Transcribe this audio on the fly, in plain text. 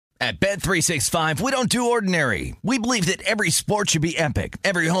At Bet365, we don't do ordinary. We believe that every sport should be epic.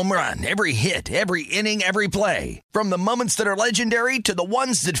 Every home run, every hit, every inning, every play. From the moments that are legendary to the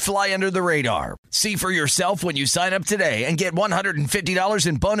ones that fly under the radar. See for yourself when you sign up today and get $150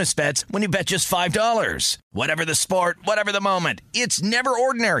 in bonus bets when you bet just $5. Whatever the sport, whatever the moment, it's never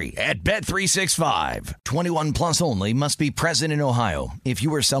ordinary at Bet365. 21 plus only. Must be present in Ohio. If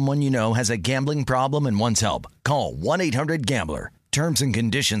you or someone you know has a gambling problem and wants help, call 1-800-GAMBLER. Terms and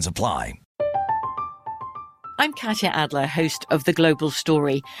conditions apply. I'm Katya Adler, host of The Global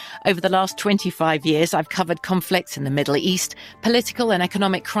Story. Over the last 25 years, I've covered conflicts in the Middle East, political and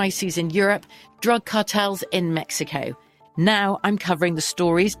economic crises in Europe, drug cartels in Mexico. Now I'm covering the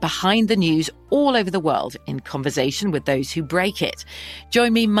stories behind the news all over the world in conversation with those who break it.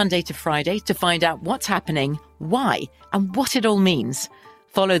 Join me Monday to Friday to find out what's happening, why, and what it all means.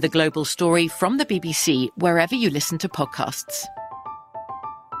 Follow The Global Story from the BBC wherever you listen to podcasts.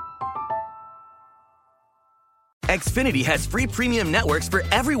 Xfinity has free premium networks for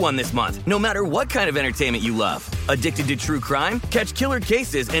everyone this month, no matter what kind of entertainment you love. Addicted to true crime? Catch killer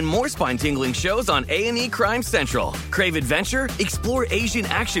cases and more spine-tingling shows on A&E Crime Central. Crave adventure? Explore Asian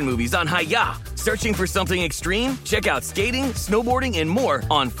action movies on Hi-YAH. Searching for something extreme? Check out skating, snowboarding, and more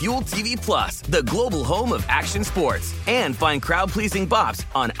on Fuel TV Plus, the global home of action sports. And find crowd-pleasing bops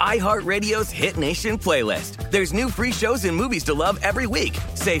on iHeartRadio's Hit Nation playlist. There's new free shows and movies to love every week.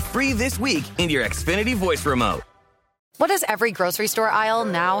 Say free this week in your Xfinity voice remote. What does every grocery store aisle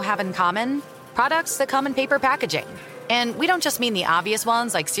now have in common? Products that come in paper packaging. And we don't just mean the obvious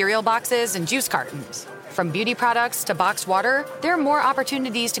ones like cereal boxes and juice cartons. From beauty products to boxed water, there are more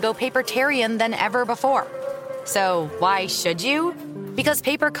opportunities to go papertarian than ever before. So why should you? Because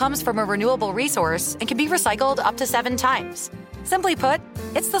paper comes from a renewable resource and can be recycled up to 7 times. Simply put,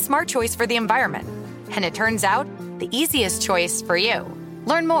 it's the smart choice for the environment. And it turns out, the easiest choice for you.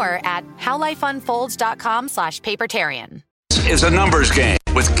 Learn more at howlifeunfolds.com/papertarian. This is a numbers game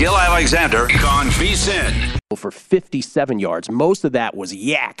with Gil Alexander on VSiN. For 57 yards. Most of that was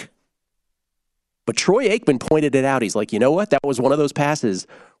yak. But Troy Aikman pointed it out. He's like, you know what? That was one of those passes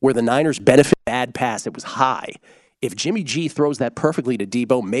where the Niners benefit bad pass. It was high. If Jimmy G throws that perfectly to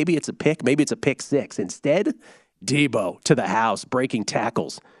Debo, maybe it's a pick, maybe it's a pick six. Instead, Debo to the house, breaking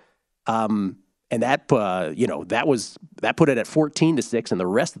tackles. And that, that put it at 14-6, and the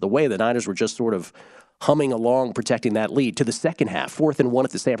rest of the way, the Niners were just sort of humming along, protecting that lead to the second half. 4th and 1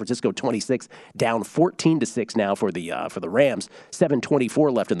 at the San Francisco 26, down 14-6 now for the Rams.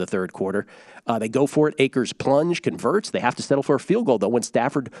 7:24 left in the third quarter. They go for it. Akers plunge, converts. They have to settle for a field goal though when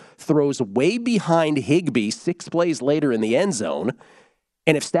Stafford throws way behind Higbee 6 plays later in the end zone.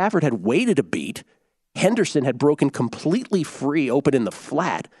 And if Stafford had waited a beat, Henderson had broken completely free open in the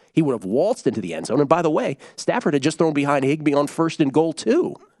flat. He would have waltzed into the end zone. And by the way, Stafford had just thrown behind Higbee on 1st and goal,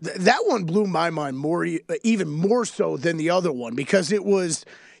 too. That one blew my mind even more so than the other one because it was,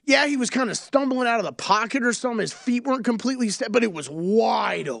 he was kind of stumbling out of the pocket or something. His feet weren't completely set, but it was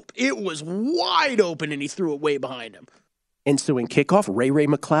wide open. It was wide open, and he threw it way behind him. Ensuing kickoff, Ray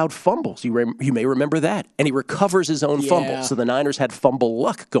McLeod fumbles. You may remember that. And he recovers his own fumble. So the Niners had fumble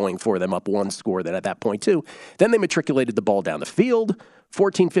luck going for them, up 1 score then at that point, too. Then they matriculated the ball down the field.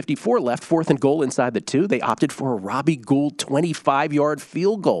 14:54 left, 4th and goal inside the 2. They opted for a Robbie Gould 25-yard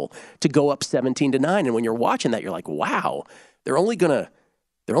field goal to go up 17-9. And when you're watching that, you're like, wow, they're only gonna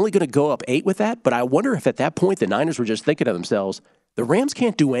go up 8 with that. But I wonder if at that point the Niners were just thinking to themselves, the Rams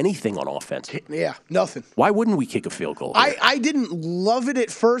can't do anything on offense. Yeah, nothing. Why wouldn't we kick a field goal? I didn't love it at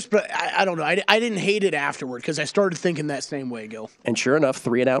first, but I don't know. I didn't hate it afterward because I started thinking that same way, Gil. And sure enough,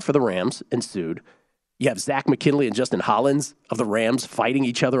 3 and out for the Rams ensued. You have Zach McKinley and Justin Hollins of the Rams fighting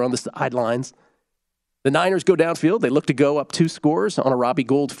each other on the sidelines. The Niners go downfield. They look to go up 2 scores on a Robbie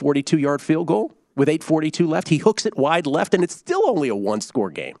Gould 42-yard field goal. With 8:42 left, he hooks it wide left, and it's still only a 1-score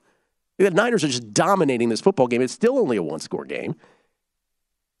game. The Niners are just dominating this football game. It's still only a 1-score game.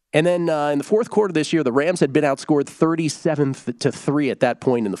 And then in the fourth quarter this year, the Rams had been outscored 37-3 at that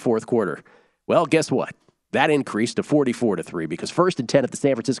point in the fourth quarter. Well, guess what? That increased to 44-3 because 1st and 10 at the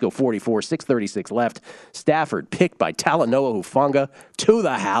San Francisco 44, 6:36 left. Stafford picked by Talanoa Hufanga to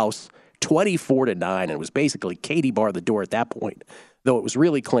the house, 24-9, and it was basically Katie bar the door at that point, though it was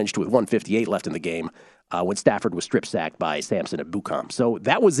really clinched with 1:58 left in the game when Stafford was strip sacked by Samson Ebukam. So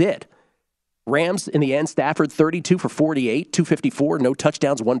that was it. Rams, in the end, Stafford 32 for 48, 254, no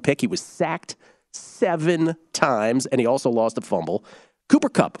touchdowns, 1 pick. He was sacked 7 times, and he also lost a fumble. Cooper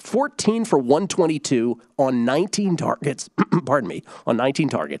Kupp, 14 for 122 on 19 targets. On 19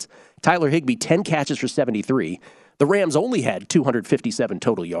 targets. Tyler Higbee, 10 catches for 73. The Rams only had 257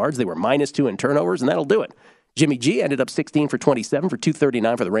 total yards. They were -2 in turnovers, and that'll do it. Jimmy G ended up 16 for 27 for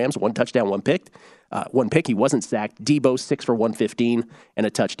 239 for the Rams, 1 touchdown, 1 pick. He wasn't sacked. Debo 6 for 115 and a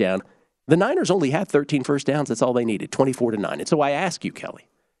touchdown. The Niners only had 13 first downs. That's all they needed, 24-9. And so I ask you, Kelly,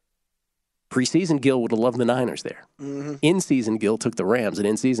 preseason Gil would have loved the Niners there. Mm-hmm. In-season Gil took the Rams, and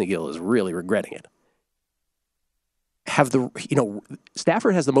in-season Gil is really regretting it.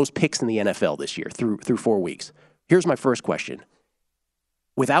 Stafford has the most picks in the NFL this year through 4 weeks. Here's my first question.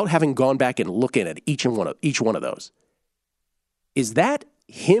 Without having gone back and looking at each one of those, is that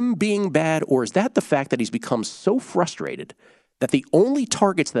him being bad, or is that the fact that he's become so frustrated that the only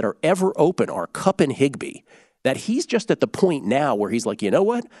targets that are ever open are Kupp and Higbee, that he's just at the point now where he's like, you know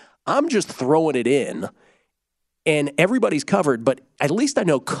what? I'm just throwing it in, and everybody's covered, but at least I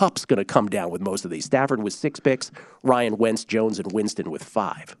know Kupp's going to come down with most of these. Stafford with 6 picks, Ryan, Wentz, Jones, and Winston with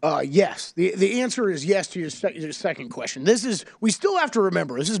 5. Yes. The answer is yes to your second question. We still have to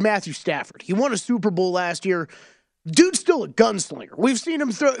remember, this is Matthew Stafford. He won a Super Bowl last year. Dude's still a gunslinger. We've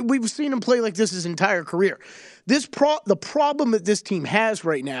seen him play like this his entire career. The problem that this team has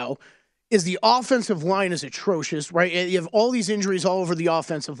right now is the offensive line is atrocious, right? You have all these injuries all over the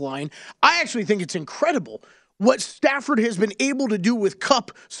offensive line. I actually think it's incredible what Stafford has been able to do with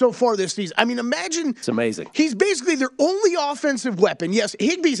Kupp so far this season. I mean, imagine. It's amazing. He's basically their only offensive weapon. Yes,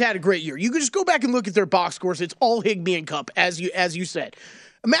 Higbee's had a great year. You can just go back and look at their box scores. It's all Higbee and Kupp, as you said.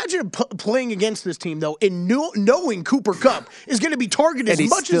 Imagine playing against this team, though, and knowing Cooper Kupp is going to be targeted as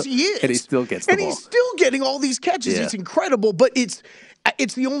much as he is. And he still gets the ball. And he's still getting all these catches. Yeah. It's incredible, but it's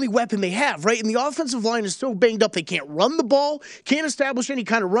the only weapon they have, right? And the offensive line is so banged up, they can't run the ball, can't establish any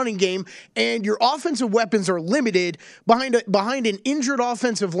kind of running game, and your offensive weapons are limited behind an injured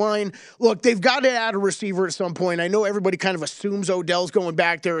offensive line. Look, they've got to add a receiver at some point. I know everybody kind of assumes Odell's going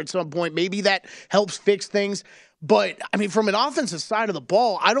back there at some point. Maybe that helps fix things. But, I mean, from an offensive side of the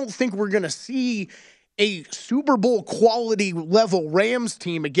ball, I don't think we're going to see a Super Bowl quality level Rams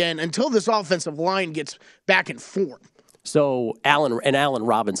team again until this offensive line gets back in form. So Allen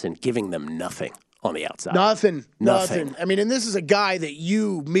Robinson giving them nothing on the outside. Nothing. I mean, and this is a guy that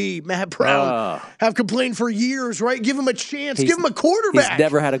you, me, Matt Brown have complained for years, right? Give him a chance. Give him a quarterback. He's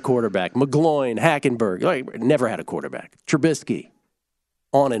never had a quarterback. McGloin, Hackenberg, never had a quarterback. Trubisky,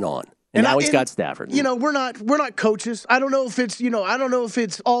 on and on. And now he's got Stafford. You know, we're not coaches. I don't know if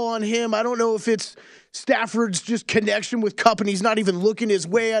it's all on him. I don't know if it's Stafford's just connection with Kupp and he's not even looking his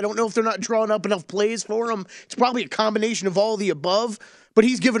way. I don't know if they're not drawing up enough plays for him. It's probably a combination of all the above, but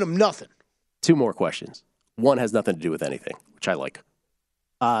he's giving them nothing. 2 more questions. One has nothing to do with anything, which I like.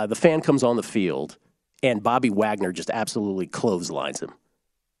 The fan comes on the field and Bobby Wagner just absolutely clotheslines him.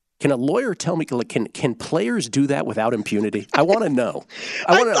 Can a lawyer tell me, can players do that without impunity? I want to know.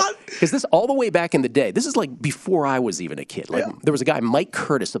 Because this all the way back in the day, this is like before I was even a kid. There was a guy, Mike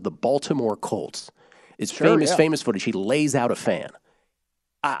Curtis of the Baltimore Colts. It's famous footage. He lays out a fan.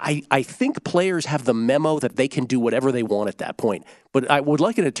 I think players have the memo that they can do whatever they want at that point. But I would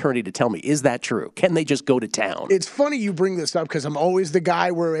like an attorney to tell me, is that true? Can they just go to town? It's funny you bring this up because I'm always the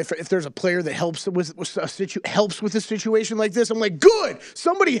guy where if there's a player that helps with a situation like this, I'm like, good,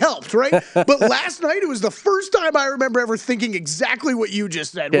 somebody helped, right? But last night, it was the first time I remember ever thinking exactly what you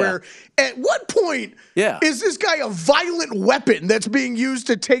just said, where at what point is this guy a violent weapon that's being used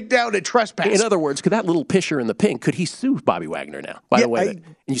to take down a trespass? In other words, could that little pisher in the pink, could he sue Bobby Wagner now? By the way,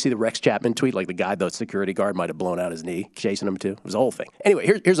 and you see the Rex Chapman tweet, like the security guard might have blown out his knee, chasing him too. It was a whole thing. Anyway,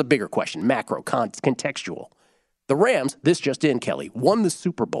 here's a bigger question, macro, contextual. The Rams, this just in, Kelly, won the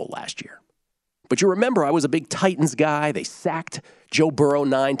Super Bowl last year. But you remember I was a big Titans guy. They sacked Joe Burrow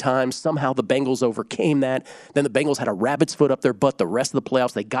 9 times. Somehow the Bengals overcame that. Then the Bengals had a rabbit's foot up their butt the rest of the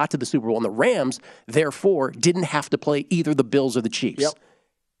playoffs. They got to the Super Bowl, and the Rams, therefore, didn't have to play either the Bills or the Chiefs. Yep.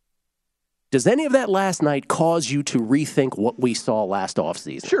 Does any of that last night cause you to rethink what we saw last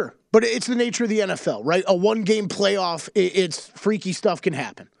offseason? Sure, but it's the nature of the NFL, right? A one-game playoff, it's freaky stuff can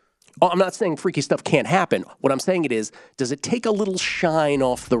happen. Oh, I'm not saying freaky stuff can't happen. What I'm saying does it take a little shine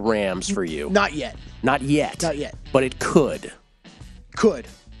off the Rams for you? Not yet. Not yet. Not yet. But it could. Could.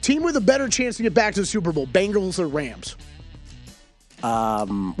 Team with a better chance to get back to the Super Bowl, Bengals or Rams?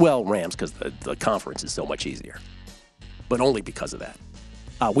 Well, Rams, because the conference is so much easier. But only because of that.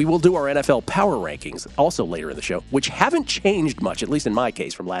 We will do our NFL power rankings also later in the show, which haven't changed much, at least in my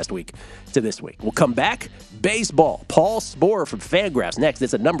case, from last week to this week. We'll come back. Baseball. Paul Sporer from Fangraphs next.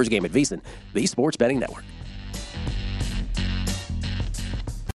 It's a numbers game at VSiN, the Sports Betting Network.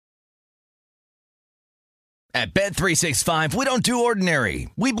 At Bet365, we don't do ordinary.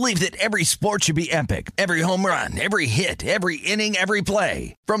 We believe that every sport should be epic. Every home run, every hit, every inning, every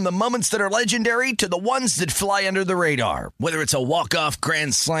play. From the moments that are legendary to the ones that fly under the radar. Whether it's a walk-off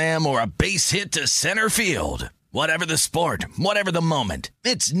grand slam or a base hit to center field. Whatever the sport, whatever the moment.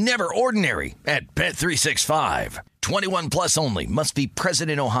 It's never ordinary at Bet365. 21 plus only. Must be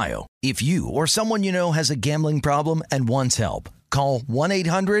present in Ohio. If you or someone you know has a gambling problem and wants help, call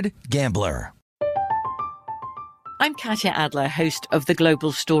 1-800-GAMBLER. I'm Katya Adler, host of The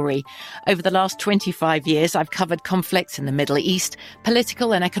Global Story. Over the last 25 years, I've covered conflicts in the Middle East,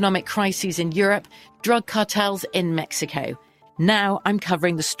 political and economic crises in Europe, drug cartels in Mexico. Now I'm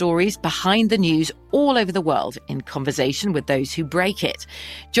covering the stories behind the news all over the world in conversation with those who break it.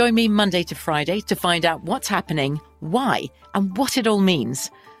 Join me Monday to Friday to find out what's happening, why, and what it all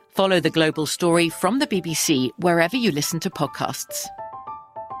means. Follow The Global Story from the BBC wherever you listen to podcasts.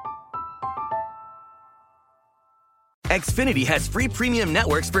 Xfinity has free premium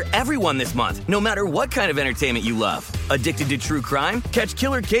networks for everyone this month, no matter what kind of entertainment you love. Addicted to true crime? Catch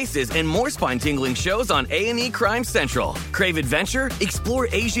killer cases and more spine-tingling shows on A&E Crime Central. Crave adventure? Explore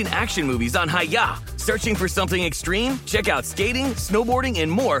Asian action movies on Hi-YAH. Searching for something extreme? Check out skating, snowboarding, and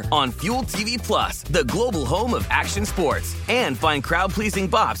more on Fuel TV Plus, the global home of action sports. And find crowd-pleasing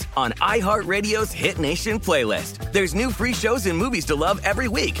bops on iHeartRadio's Hit Nation playlist. There's new free shows and movies to love every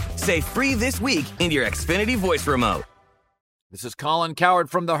week. Say free this week in your Xfinity voice remote. This is Colin Cowherd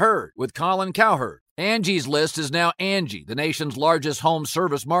from The Herd with Colin Cowherd. Angie's List is now Angie, the nation's largest home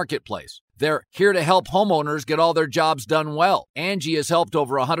service marketplace. They're here to help homeowners get all their jobs done well. Angie has helped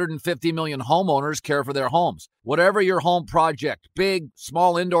over 150 million homeowners care for their homes. Whatever your home project, big,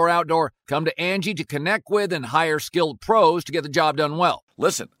 small, indoor, outdoor, come to Angie to connect with and hire skilled pros to get the job done well.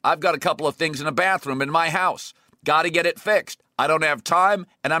 Listen, I've got a couple of things in a bathroom in my house. Got to get it fixed. I don't have time,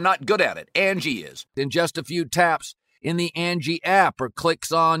 and I'm not good at it. Angie is. In just a few taps, in the Angie app or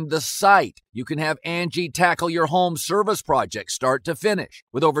clicks on the site, you can have Angie tackle your home service project start to finish.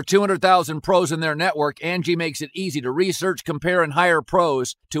 With over 200,000 pros in their network, Angie makes it easy to research, compare, and hire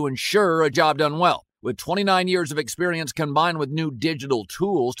pros to ensure a job done well. With 29 years of experience combined with new digital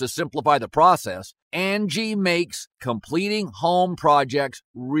tools to simplify the process, Angie makes completing home projects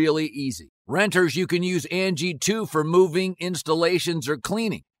really easy. Renters, you can use Angie too for moving, installations, or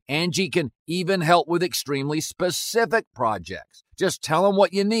cleaning. Angie can even help with extremely specific projects. Just tell them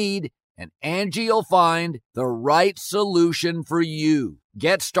what you need, and Angie will find the right solution for you.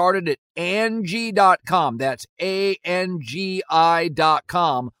 Get started at Angie.com. That's ANGI.com,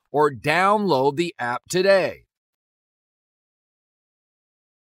 or download the app today.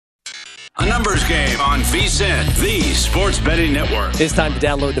 A numbers game on VSiN, the Sports Betting Network. It's time to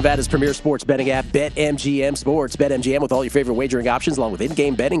download Nevada's premier sports betting app, BetMGM Sports. BetMGM with all your favorite wagering options, along with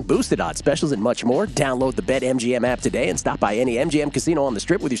in-game betting, boosted odds specials, and much more. Download the BetMGM app today and stop by any MGM casino on the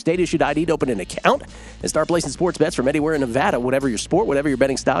Strip with your state-issued ID to open an account and start placing sports bets from anywhere in Nevada. Whatever your sport, whatever your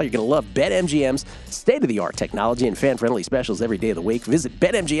betting style, you're going to love BetMGM's state-of-the-art technology and fan-friendly specials every day of the week. Visit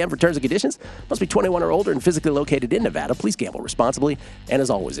BetMGM for terms and conditions. Must be 21 or older and physically located in Nevada. Please gamble responsibly. And as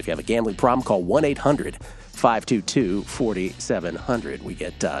always, if you have a gambling problem, call 1-800-522-4700. We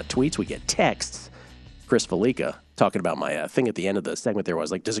get tweets, we get texts. Chris Felica talking about my thing at the end of the segment there was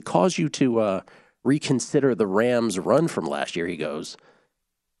like, does it cause you to reconsider the Rams' run from last year? He goes,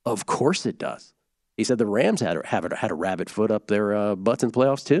 of course it does. He said the Rams had a rabbit foot up their butts in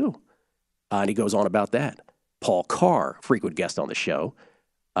playoffs too. And he goes on about that. Paul Carr, frequent guest on the show,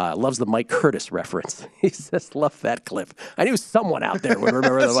 loves the Mike Curtis reference. He says, love that clip. I knew someone out there would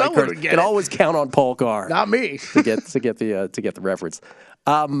remember the Mike Curtis. Can always count on Paul Carr. Not me. to get the reference.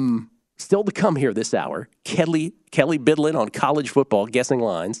 Still to come here this hour, Kelly Bidlin on college football, guessing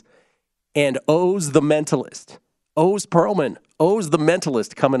lines, and O's the Mentalist. O's Perlman. O's the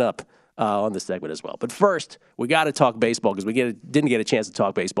Mentalist coming up on this segment as well. But first, we got to talk baseball because we didn't get a chance to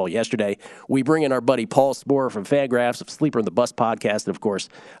talk baseball yesterday. We bring in our buddy Paul Sporer from Fangraphs of Sleeper in the Bus podcast, and of course,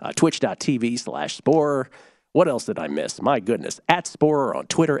 twitch.tv/Sporer. What else did I miss? My goodness. At Sporer on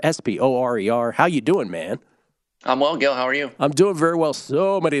Twitter, SPORER. How you doing, man? I'm well, Gil. How are you? I'm doing very well.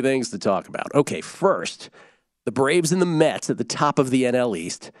 So many things to talk about. Okay, first, the Braves and the Mets at the top of the NL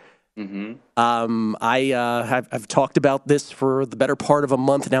East. Mm-hmm. I've talked about this for the better part of a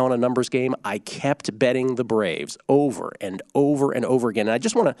month now in a numbers game. I kept betting the Braves over and over and over again. And I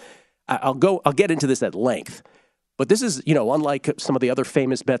just want to, I'll get into this at length. But this is, unlike some of the other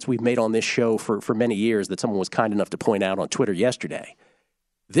famous bets we've made on this show for many years that someone was kind enough to point out on Twitter yesterday.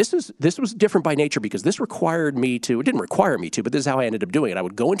 This was different by nature because this required me to, it didn't require me to, but this is how I ended up doing it. I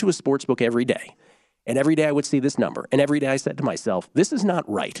would go into a sports book every day, and every day I would see this number. And every day I said to myself, this is not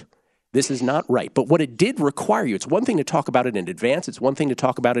right. This is not right. But what it did require you, it's one thing to talk about it in advance. It's one thing to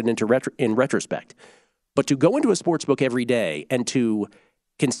talk about it in retrospect. But to go into a sports book every day and to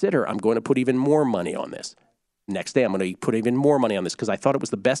consider, I'm going to put even more money on this. Next day, I'm going to put even more money on this because I thought it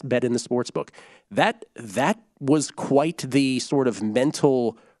was the best bet in the sports book. That was quite the sort of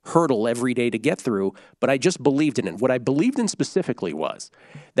mental hurdle every day to get through, but I just believed in it. What I believed in specifically was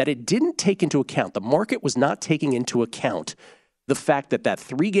that it didn't take into account, the market was not taking into account the fact that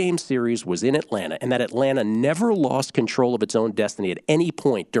 3-game series was in Atlanta and that Atlanta never lost control of its own destiny at any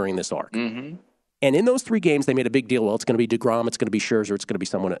point during this arc. Mm-hmm. And in those 3 games, they made a big deal. Well, it's going to be DeGrom, it's going to be Scherzer, it's going to be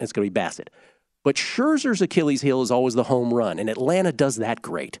someone, it's going to be Bassett. But Scherzer's Achilles heel is always the home run, and Atlanta does that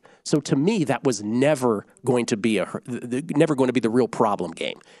great. So to me, that was never going to be the real problem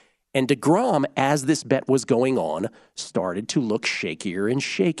game. And DeGrom, as this bet was going on, started to look shakier and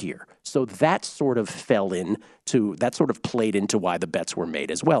shakier. So that sort of played into why the bets were made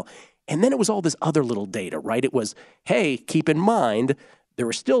as well. And then it was all this other little data, right? It was, hey, keep in mind, there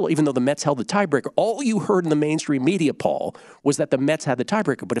was still, even though the Mets held the tiebreaker, all you heard in the mainstream media, Paul, was that the Mets had the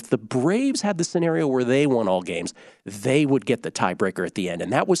tiebreaker. But if the Braves had the scenario where they won all games, they would get the tiebreaker at the end.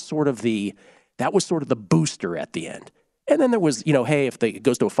 And that was sort of the booster at the end. And then there was, hey, if it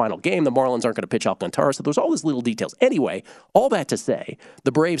goes to a final game, the Marlins aren't going to pitch Alcantara. So there's all these little details. Anyway, all that to say,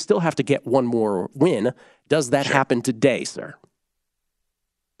 the Braves still have to get one more win. Does that happen today, sir?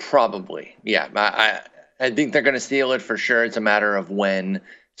 Probably, yeah. I think they're going to steal it for sure. It's a matter of when,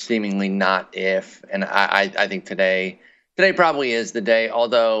 seemingly not if. And I think today probably is the day.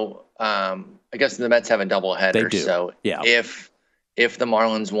 Although I guess the Mets have a doubleheader. They do. So yeah. If the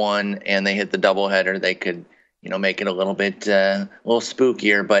Marlins won and they hit the doubleheader, they could make it a little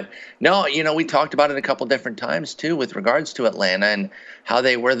spookier. But no, we talked about it a couple different times too with regards to Atlanta and how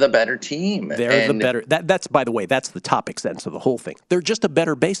they were the better team. The better. That's by the way, that's the topic sense of the whole thing. They're just a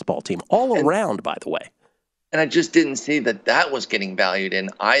better baseball team all around, by the way. And I just didn't see that was getting valued in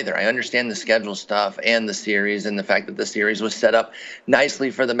either. I understand the schedule stuff and the series and the fact that the series was set up nicely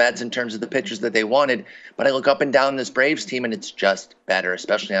for the Mets in terms of the pitchers that they wanted. But I look up and down this Braves team, and it's just better,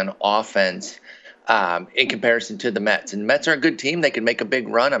 especially on offense, in comparison to the Mets. And the Mets are a good team. They could make a big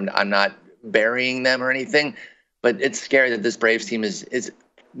run. I'm not burying them or anything. But it's scary that this Braves team is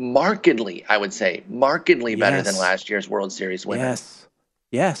markedly, I would say, better than last year's World Series winner.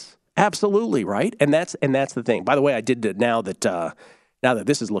 Yes. Absolutely, right? And that's the thing. By the way, I did now that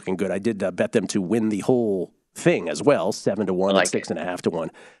this is looking good, I did bet them to win the whole thing as well, 7-1 and 6.5 to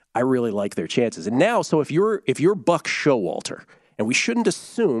 1. I really like their chances. And now, so if you're Buck Showalter, and we shouldn't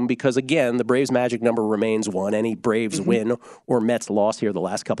assume, because again, the Braves' magic number remains 1. Any Braves win or Mets loss here the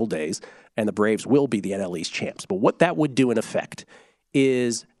last couple days, and the Braves will be the NL East champs. But what that would do in effect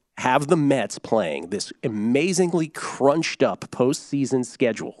is have the Mets playing this amazingly crunched up postseason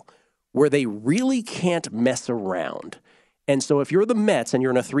schedule where they really can't mess around. And so if you're the Mets and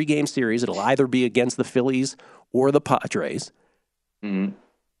you're in a 3-game series, it'll either be against the Phillies or the Padres. Mm-hmm.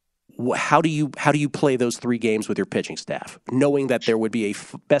 How do you play those 3 games with your pitching staff, knowing that there would be a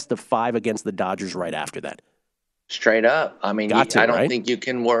best of 5 against the Dodgers right after that? Straight up. I mean, I don't think you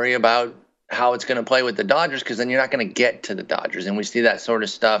can worry about how it's going to play with the Dodgers, because then you're not going to get to the Dodgers. And we see that sort of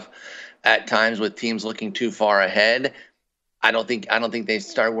stuff at times with teams looking too far ahead. I don't think they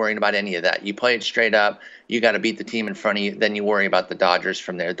start worrying about any of that. You play it straight up. You got to beat the team in front of you. Then you worry about the Dodgers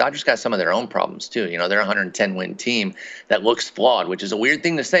from there. The Dodgers got some of their own problems too. They're a 110-win team that looks flawed, which is a weird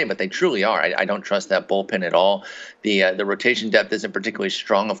thing to say, but they truly are. I don't trust that bullpen at all. The rotation depth isn't particularly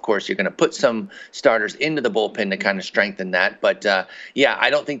strong. Of course, you're going to put some starters into the bullpen to kind of strengthen that. But I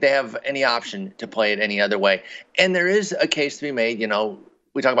don't think they have any option to play it any other way. And there is a case to be made.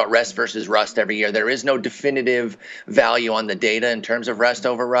 We talk about rest versus rust every year. There is no definitive value on the data in terms of rest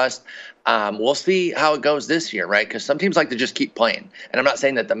over rust. We'll see how it goes this year, right? Because some teams like to just keep playing. And I'm not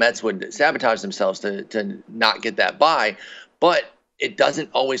saying that the Mets would sabotage themselves to not get that bye, but it doesn't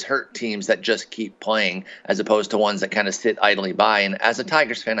always hurt teams that just keep playing as opposed to ones that kind of sit idly by. And as a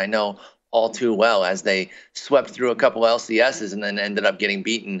Tigers fan, I know all too well, as they swept through a couple LCSs and then ended up getting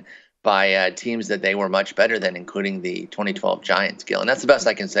beaten by teams that they were much better than, including the 2012 Giants, Gil. And that's the best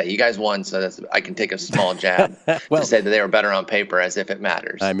I can say. You guys won, so I can take a small jab to say that they were better on paper, as if it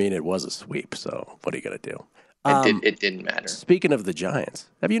matters. I mean, it was a sweep, so what are you going to do? It didn't matter. Speaking of the Giants,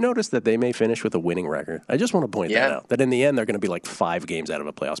 have you noticed that they may finish with a winning record? I just want to point that out, that in the end, they're going to be like 5 games out of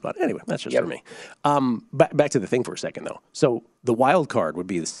a playoff spot. Anyway, that's just for me. Back to the thing for a second, though. So the wild card would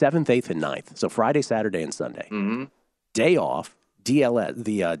be the 7th, 8th, and 9th. So Friday, Saturday, and Sunday. Mm-hmm. Day off. DLS,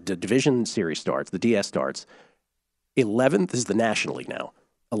 the division series starts, the DS starts. 11th is the National League now.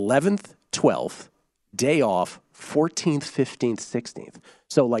 11th, 12th, day off 14th, 15th, 16th.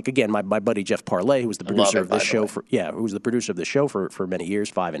 So, like, again, my buddy Jeff Parlay, who was the producer of this show who was the producer of the show for many years,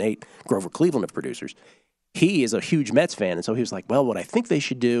 5 and 8, Grover Cleveland of producers. He is a huge Mets fan, and so he was like, well, what I think they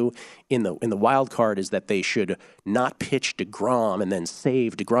should do in the wild card is that they should not pitch DeGrom and then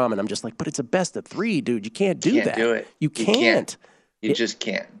save DeGrom. And I'm just like, but it's a best of 3, dude. You can't do that. Can't do it. You can't. You just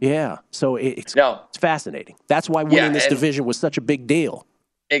can't. Yeah. So it's fascinating. That's why winning this division was such a big deal.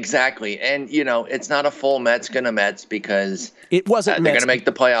 Exactly. And, it's not a full Mets gonna Mets because it wasn't they're going to make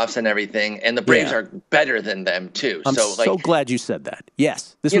the playoffs and everything. And the Braves are better than them, too. I'm so glad you said that.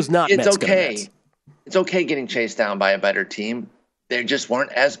 Yes. This was not Mets gonna Mets. It's okay getting chased down by a better team. They just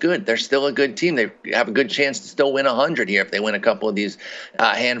weren't as good. They're still a good team. They have a good chance to still win 100 here if they win a couple of these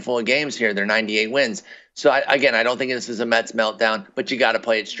handful of games here. They're 98 wins. So, I don't think this is a Mets meltdown, but you got to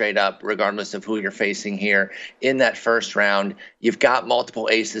play it straight up regardless of who you're facing here in that first round. You've got multiple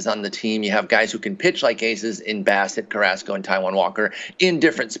aces on the team. You have guys who can pitch like aces in Bassett, Carrasco, and Taijuan Walker in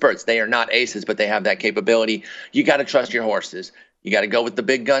different spurts. They are not aces, but they have that capability. You got to trust your horses. You got to go with the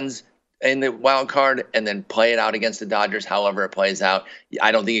big guns in the wild card and then play it out against the Dodgers however it plays out.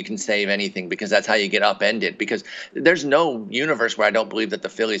 I don't think you can save anything because that's how you get upended, because there's no universe where I don't believe that the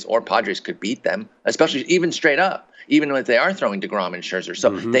Phillies or Padres could beat them, especially even straight up, even if they are throwing DeGrom and Scherzer. So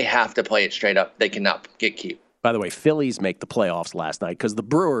they have to play it straight up. They cannot get cute. By the way, Phillies make the playoffs last night because the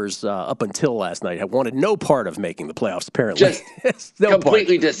Brewers, up until last night, have wanted no part of making the playoffs, apparently. Just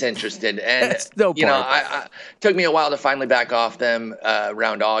completely disinterested. And, it took me a while to finally back off them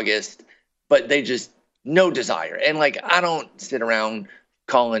around August. But they just no desire. And I don't sit around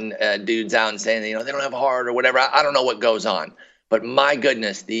calling dudes out and saying, they don't have heart or whatever. I don't know what goes on. But my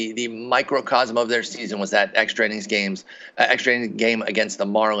goodness, the microcosm of their season was that extra innings game against the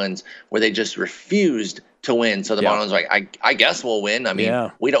Marlins where they just refused to win. So the Marlins were like, I guess we'll win. I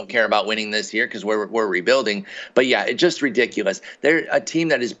mean, we don't care about winning this year because we're rebuilding. But yeah, it's just ridiculous. They're a team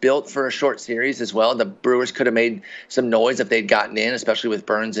that is built for a short series as well. The Brewers could have made some noise if they'd gotten in, especially with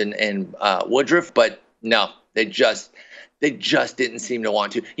Burns and Woodruff. But no, they just didn't seem to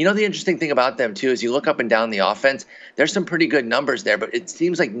want to. The interesting thing about them, too, is you look up and down the offense, there's some pretty good numbers there, but it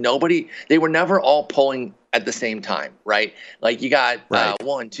seems like they were never all pulling at the same time, right? Like you got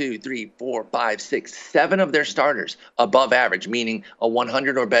 1, 2, 3, 4, 5, 6, 7 of their starters above average, meaning a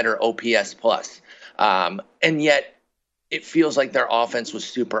 100 or better OPS plus. And yet it feels like their offense was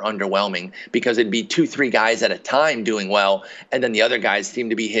super underwhelming because it'd be 2-3 guys at a time doing well, and then the other guys seem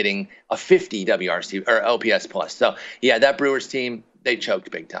to be hitting a 50 WRC or OPS plus. So, yeah, that Brewers team, they choked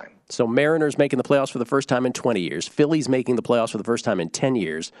big time. So Mariners making the playoffs for the first time in 20 years. Phillies making the playoffs for the first time in 10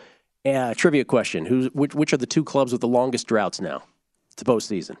 years. Trivia question. Which are the 2 clubs with the longest droughts now? It's the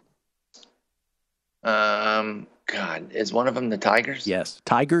postseason. God, is one of them the Tigers? Yes.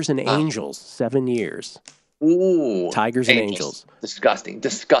 Tigers and Angels, 7 years. Ooh, Tigers and Angels. Disgusting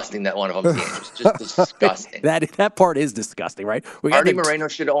that one of them is the Angels. Just disgusting. That part is disgusting, right? Artie Moreno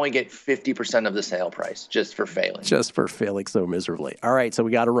should only get 50% of the sale price just for failing. Just for failing so miserably. All right, so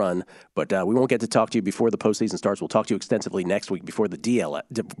we got to run, but we won't get to talk to you before the postseason starts. We'll talk to you extensively next week before the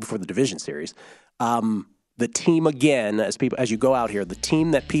division series. The team again, as you go out here, the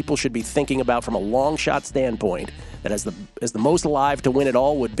team that people should be thinking about from a long shot standpoint, that is the most alive to win it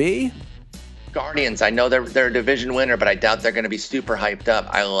all would be. Guardians. I know they're a division winner, but I doubt they're going to be super hyped up.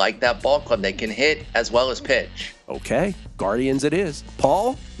 I like that ball club. They can hit as well as pitch. Okay. Guardians it is.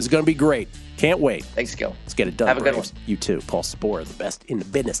 Paul, this is going to be great. Can't wait. Thanks, Gil. Let's get it done. Have a good one. You too. Paul Sporer, the best in the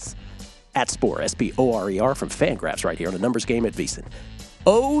business. At Sporer, SPORER from Fangraphs right here on the Numbers Game at VSiN.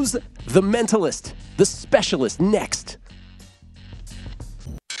 O's the Mentalist, the specialist next.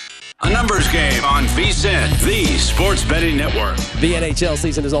 A numbers game on VSiN, the sports betting network. The NHL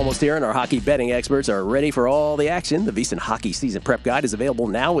season is almost here, and our hockey betting experts are ready for all the action. The VSiN Hockey Season Prep Guide is available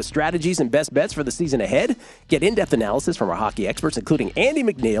now with strategies and best bets for the season ahead. Get in-depth analysis from our hockey experts, including Andy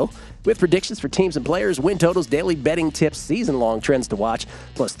McNeil, with predictions for teams and players, win totals, daily betting tips, season-long trends to watch,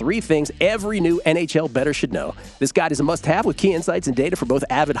 plus 3 things every new NHL bettor should know. This guide is a must-have with key insights and data for both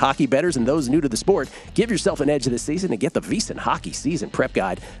avid hockey bettors and those new to the sport. Give yourself an edge this season and get the VSiN Hockey Season Prep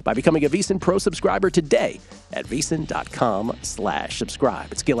Guide by becoming a VSiN Pro subscriber today at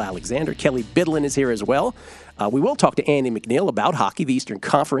VSiN.com/subscribe. It's Gil Alexander. Kelly Bidlin is here as well. We will talk to Andy McNeil about hockey, the Eastern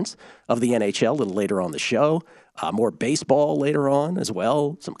Conference of the NHL, a little later on the show. More baseball later on as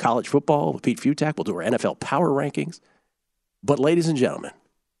well. Some college football with Pete Futak. We'll do our NFL power rankings. But ladies and gentlemen,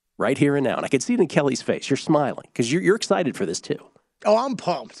 right here and now, and I can see it in Kelly's face. You're smiling because you're excited for this too. Oh, I'm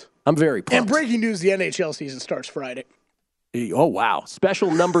pumped. I'm very pumped. And breaking news, the NHL season starts Friday. Oh, wow.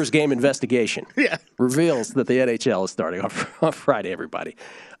 Special numbers game investigation. Yeah. Reveals that the NHL is starting on Friday, everybody.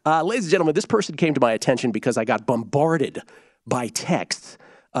 Ladies and gentlemen, this person came to my attention because I got bombarded by texts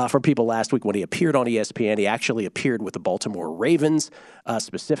from people last week when he appeared on ESPN. He actually appeared with the Baltimore Ravens,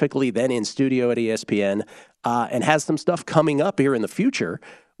 specifically, then in studio at ESPN, and has some stuff coming up here in the future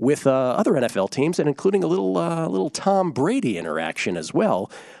with other NFL teams, and including a little Tom Brady interaction as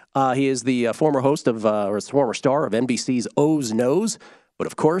well. He is the former host of, or former star of NBC's O's Knows, but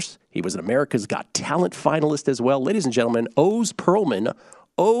of course, he was an America's Got Talent finalist as well. Ladies and gentlemen, Oz Pearlman,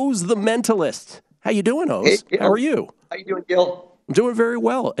 Oz the Mentalist. How you doing, Oz? Hey, how are you? How you doing, Gil? I'm doing very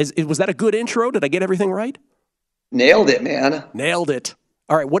well. Was that a good intro? Did I get everything right? Nailed it, man. Nailed it.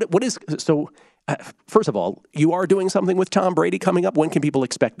 All right. What is so? First of all, you are doing something with Tom Brady coming up. When can people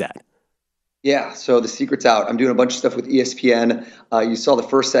expect that? Yeah, so the secret's out. I'm doing a bunch of stuff with ESPN. You saw the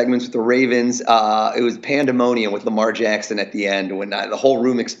first segments with the Ravens. It was pandemonium with Lamar Jackson at the end when the whole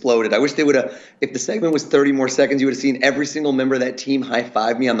room exploded. I wish they would have, if the segment was 30 more seconds, you would have seen every single member of that team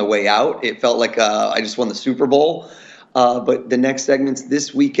high-five me on the way out. It felt like I just won the Super Bowl. But the next segment's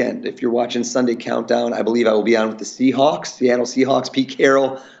this weekend. If you're watching Sunday Countdown, I believe I will be on with the Seahawks, Seattle Seahawks, Pete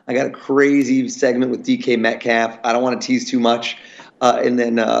Carroll. I got a crazy segment with DK Metcalf. I don't want to tease too much. And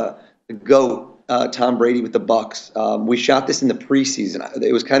then the GOAT, Tom Brady with the Bucks. We shot this in the preseason.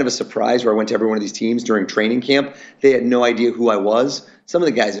 It was kind of a surprise where I went to every one of these teams during training camp. They had no idea who I was. Some of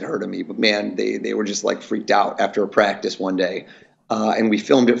the guys had heard of me, but man, they were just like freaked out after a practice one day. And we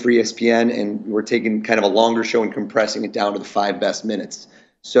filmed it for ESPN, and we're taking kind of a longer show and compressing it down to the 5 best minutes.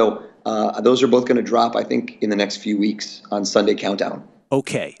 So those are both going to drop, I think, in the next few weeks on Sunday Countdown.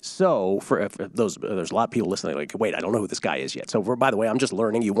 Okay, so for those, there's a lot of people listening like, wait, I don't know who this guy is yet. So, by the way, I'm just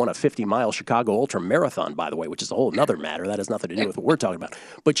learning you won a 50-mile Chicago Ultra Marathon, by the way, which is a whole other matter. That has nothing to do with what we're talking about.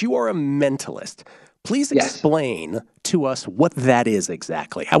 But you are a mentalist. Please explain to us what that is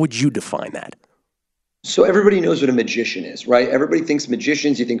exactly. How would you define that? So everybody knows what a magician is, right? Everybody thinks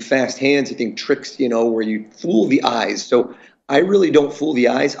magicians, you think fast hands, you think tricks, where you fool the eyes. So I really don't fool the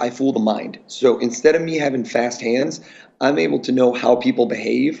eyes, I fool the mind. So instead of me having fast hands, I'm able to know how people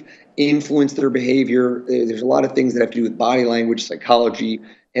behave, influence their behavior. There's a lot of things that have to do with body language, psychology,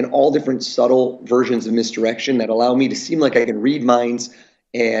 and all different subtle versions of misdirection that allow me to seem like I can read minds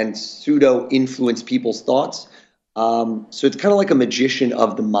and pseudo-influence people's thoughts. So it's kind of like a magician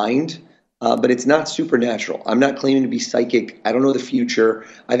of the mind. But it's not supernatural. I'm not claiming to be psychic. I don't know the future.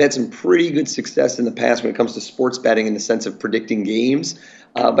 I've had some pretty good success in the past when it comes to sports betting in the sense of predicting games.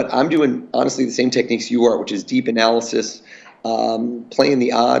 But I'm doing, honestly, the same techniques you are, which is deep analysis, playing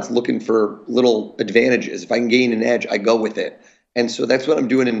the odds, looking for little advantages. If I can gain an edge, I go with it. And so that's what I'm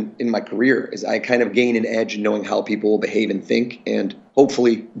doing in my career, is I kind of gain an edge in knowing how people will behave and think, and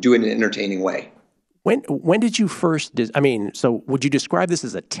hopefully do it in an entertaining way. When did you first, so would you describe this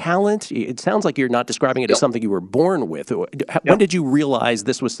as a talent? It sounds like you're not describing it as something you were born with. When did you realize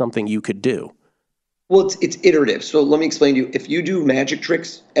this was something you could do? Well, it's iterative. So let me explain to you. If you do magic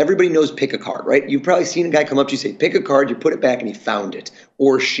tricks, everybody knows pick a card, right? You've probably seen a guy come up to you, say, pick a card, you put it back and he found it,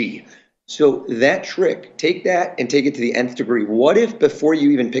 or she. So that trick, take that and take it to the nth degree. What if before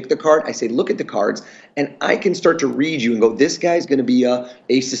you even pick the card, I say, look at the cards, and I can start to read you and go, this guy's going to be a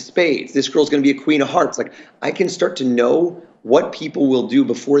ace of spades. This girl's going to be a queen of hearts. Like, I can start to know what people will do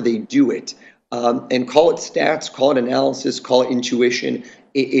before they do it. And call it stats, call it analysis, call it intuition.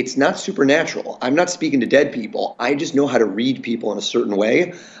 It's not supernatural. I'm not speaking to dead people. I just know how to read people in a certain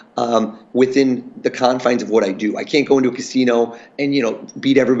way. Within the confines of what I do. I can't go into a casino and,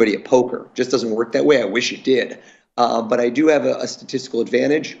 beat everybody at poker. It just doesn't work that way. I wish it did. But I do have a statistical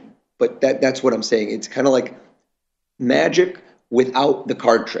advantage. But that's what I'm saying. It's kind of like magic without the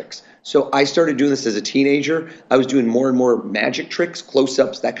card tricks. So I started doing this as a teenager. I was doing more and more magic tricks,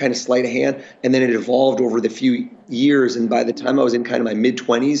 close-ups, that kind of sleight of hand. And then it evolved over the few years. And by the time I was in kind of my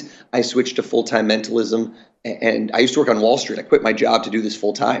mid-20s, I switched to full-time mentalism. And I used to work on Wall Street. I quit my job to do this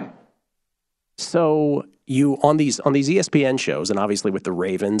full-time. So you, on these ESPN shows, and obviously with the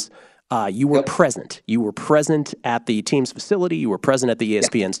Ravens, you were present. You were present at the team's facility. You were present at the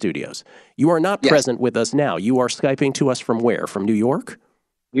ESPN studios. You are not present with us now. You are Skyping to us from where? From New York?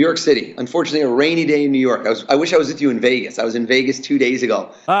 New York City. Unfortunately, a rainy day in New York. I wish I was with you in Vegas. I was in Vegas 2 days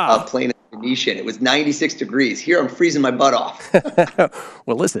ago playing at the Venetian. It was 96 degrees. Here, I'm freezing my butt off.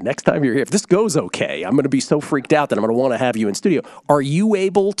 Well, listen, next time you're here, if this goes okay, I'm going to be so freaked out that I'm going to want to have you in studio. Are you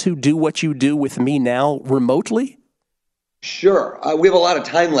able to do what you do with me now remotely? Sure. We have a lot of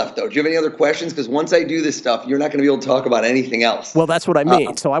time left, though. Do you have any other questions? Because once I do this stuff, you're not going to be able to talk about anything else. Well, that's what I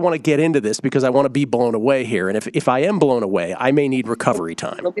mean. So I want to get into this because I want to be blown away here. And if I am blown away, I may need recovery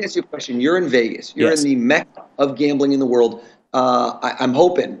time. Let me ask you a question. You're in Vegas. You're in the mecca of gambling in the world. I'm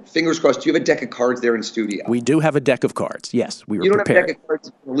hoping, fingers crossed, do you have a deck of cards there in studio? We do have a deck of cards. Yes, we were prepared. You don't have a deck of cards,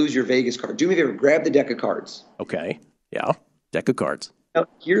 you're going to lose your Vegas card. Do me a favor, grab the deck of cards. Okay. Yeah, deck of cards. Now,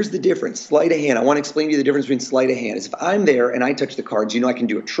 here's the difference. Sleight of hand. I want to explain to you the difference between sleight of hand. Is if I'm there and I touch the cards, I can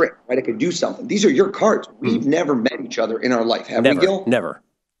do a trick, right? I can do something. These are your cards. We've never met each other in our life, have we, Gil? Never.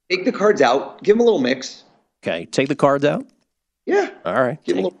 Take the cards out. Give them a little mix. Okay. Take the cards out? Yeah. All right.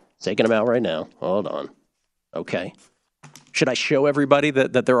 Taking them out right now. Hold on. Okay. Should I show everybody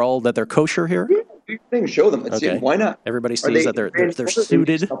that they're kosher here? Yeah, do your thing. Show them. Let's see. Why not? Everybody sees that they're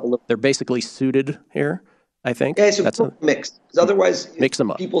suited. They're basically suited here, I think. Yeah, so that's a mix. Because otherwise, mix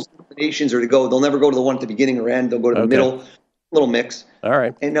them up. People's inclinations are to go. They'll never go to the one at the beginning or end. They'll go to the middle. Little mix. All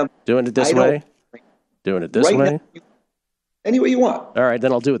right. And doing it this way. Doing it this way. Any way you want. All right,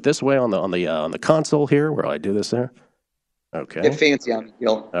 then I'll do it this way on the console here. Where I do this there. Okay. Get fancy on me,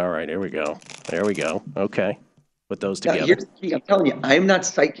 Gil. All right, here we go. There we go. Okay. Put those together. Now, here's the key. I'm telling you, I'm not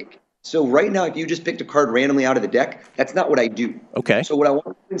psychic. So right now, if you just picked a card randomly out of the deck, that's not what I do. Okay. So what I want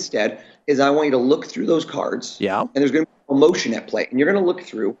to do instead is I want you to look through those cards. Yeah. And there's going to be emotion at play. And you're going to look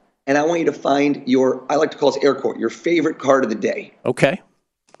through, and I want you to find I like to call this air quote, your favorite card of the day. Okay.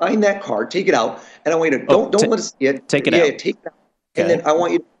 Find that card, take it out, and I want you to, don't let us see it. Take it out. Yeah, take it out. Okay. And then I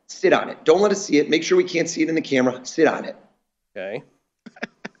want you to sit on it. Don't let us see it. Make sure we can't see it in the camera. Sit on it. Okay.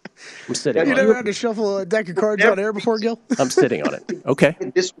 I'm sitting on it. You never had to shuffle a deck of cards on air before, Gil? I'm sitting on it. Okay.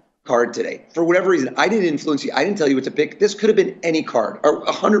 This card today, for whatever reason, I didn't influence you. I didn't tell you what to pick. This could have been any card. Or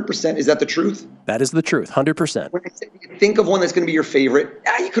 100%, is that the truth? That is the truth, 100%. When I said you think of one that's going to be your favorite,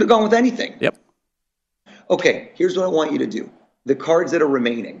 you could have gone with anything. Yep. Okay, here's what I want you to do. The cards that are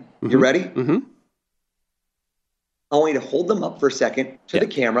remaining. Mm-hmm. You ready? Mm-hmm. I want you to hold them up for a second to the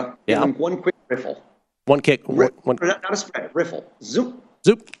camera. Give them one quick riffle. One kick. Not a spread. Riffle. Zoop.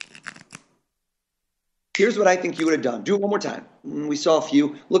 Zoop. Here's what I think you would have done. Do it one more time. We saw a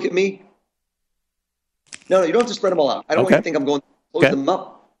few. Look at me. No, you don't have to spread them all out. I don't want you to think I'm going to close them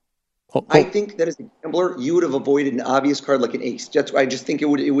up. I think that as a gambler, you would have avoided an obvious card like an ace. That's why I just think it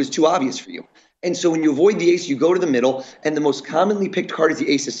was too obvious for you. And so when you avoid the ace, you go to the middle, and the most commonly picked card is the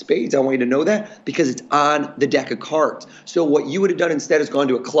ace of spades. I want you to know that because it's on the deck of cards. So what you would have done instead is gone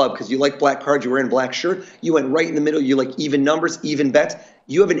to a club because you like black cards, you're wearing a black shirt. You went right in the middle. You like even numbers, even bets.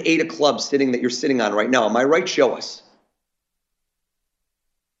 You have an 8 of clubs that you're sitting on right now. Am I right? Show us.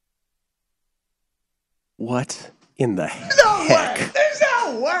 What in the heck? No way! There's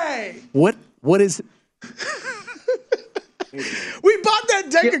no way! What is... We bought that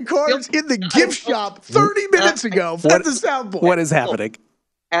deck of cards in the gift shop 30 minutes ago at the soundboard. What is happening?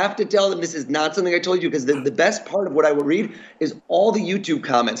 I have to tell them this is not something I told you because the best part of what I will read is all the YouTube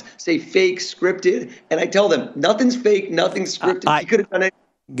comments say fake, scripted, and I tell them nothing's fake, nothing's scripted. You could have done it.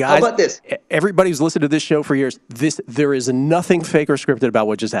 Guys, how about this? Everybody who's listened to this show for years, there is nothing fake or scripted about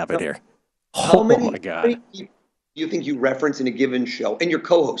what just happened here. Oh my God. How many people do you think you reference in a given show? And your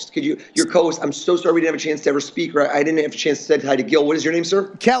co-host, your co-host, I'm so sorry we didn't have a chance to ever speak, or I didn't have a chance to say hi to Gil. What is your name, sir?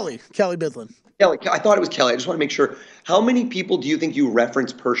 Kelly Bidlin. Kelly, I thought it was Kelly. I just want to make sure. How many people do you think you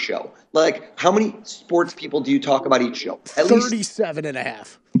reference per show? Like, how many sports people do you talk about each show? At 37 and a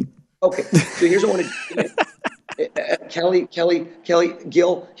half. Okay, so here's what I want to do. Kelly,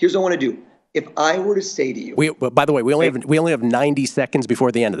 Gil, here's what I want to do. If I were to say to you, by the way, we only have 90 seconds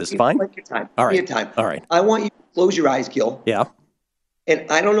before the end of this. Fine. Take your time. All right. Take your time. All right. I want you to close your eyes, Gil. Yeah. And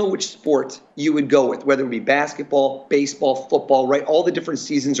I don't know which sport you would go with, whether it be basketball, baseball, football, right? All the different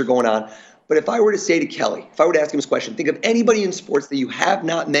seasons are going on. But if I were to say to Kelly, if I were to ask him this question, think of anybody in sports that you have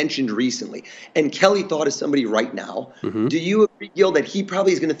not mentioned recently, and Kelly thought of somebody right now, do you agree, Gil, that he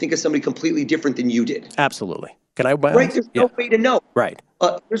probably is going to think of somebody completely different than you did? Absolutely. Can I? Right? There's no way to know. Right.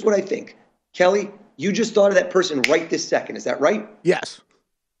 Here's what I think. Kelly, you just thought of that person right this second. Is that right? Yes.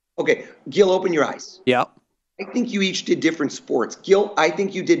 Okay. Gil, open your eyes. Yeah. I think you each did different sports. Gil, I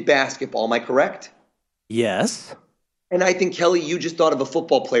think you did basketball. Am I correct? Yes. And I think, Kelly, you just thought of a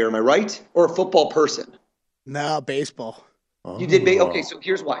football player. Am I right? Or a football person? No, baseball. You did okay, so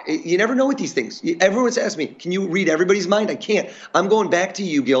here's why. You never know with these things. Everyone's asked me, can you read everybody's mind? I can't. I'm going back to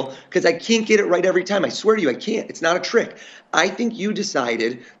you, Gil, because I can't get it right every time. I swear to you, I can't. It's not a trick. I think you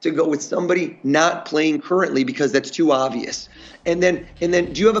decided to go with somebody not playing currently because that's too obvious. And then,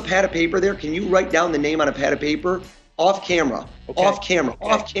 do you have a pad of paper there? Can you write down the name on a pad of paper? Off camera. Okay. Off camera. Okay.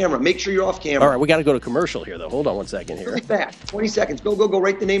 Off camera. Make sure you're off camera. All right, we got to go to commercial here, though. Hold on one second here. Right back. 20 seconds. Go.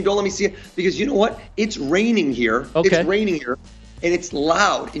 Write the name. Don't let me see it. Because you know what? It's raining here. Okay. It's raining here. And it's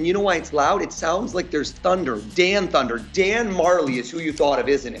loud. And you know why it's loud? It sounds like there's thunder. Dan Marley is who you thought of,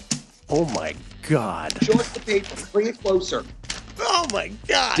 isn't it? Oh, my God. Show us the paper. Bring it closer. Oh, my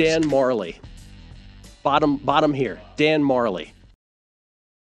God. Dan Marley. Bottom here. Dan Marley.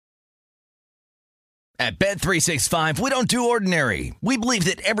 At Bet365, we don't do ordinary. We believe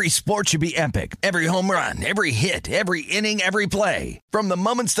that every sport should be epic. Every home run, every hit, every inning, every play. From the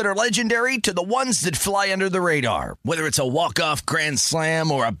moments that are legendary to the ones that fly under the radar. Whether it's a walk-off grand slam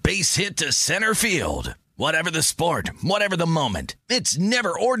or a base hit to center field. Whatever the sport, whatever the moment. It's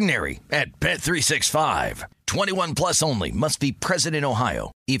never ordinary at Bet365. 21 plus only. Must be present in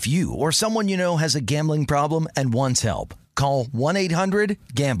Ohio. If you or someone you know has a gambling problem and wants help, call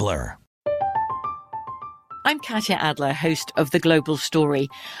 1-800-GAMBLER. I'm Katya Adler, host of The Global Story.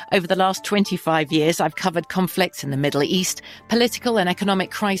 Over the last 25 years, I've covered conflicts in the Middle East, political and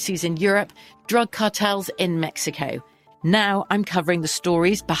economic crises in Europe, drug cartels in Mexico. Now I'm covering the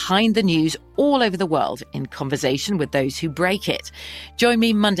stories behind the news all over the world in conversation with those who break it. Join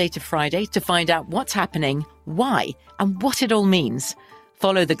me Monday to Friday to find out what's happening, why, and what it all means.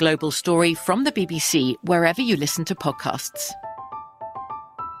 Follow The Global Story from the BBC wherever you listen to podcasts.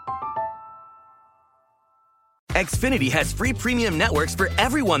 Xfinity has free premium networks for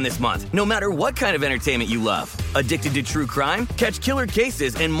everyone this month, no matter what kind of entertainment you love. Addicted to true crime? Catch killer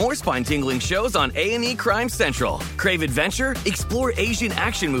cases and more spine-tingling shows on A&E Crime Central. Crave adventure? Explore Asian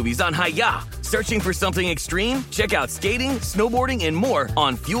action movies on Hi-YAH. Searching for something extreme? Check out skating, snowboarding, and more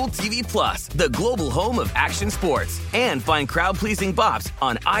on Fuel TV Plus, the global home of action sports. And find crowd-pleasing bops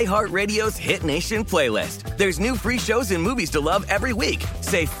on iHeartRadio's Hit Nation playlist. There's new free shows and movies to love every week.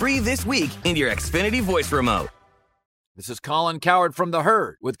 Say free this week in your Xfinity voice remote. This is Colin Cowherd from The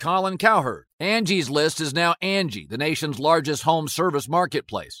Herd with Colin Cowherd. Angie's List is now Angie, the nation's largest home service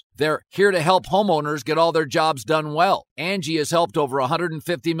marketplace. They're here to help homeowners get all their jobs done well. Angie has helped over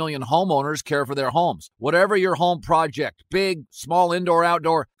 150 million homeowners care for their homes. Whatever your home project, big, small, indoor,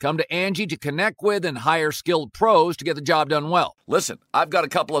 outdoor, come to Angie to connect with and hire skilled pros to get the job done well. Listen, I've got a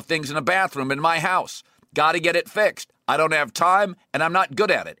couple of things in a bathroom in my house. Got to get it fixed. I don't have time, and I'm not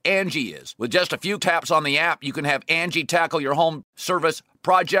good at it. Angie is. With just a few taps on the app, you can have Angie tackle your home service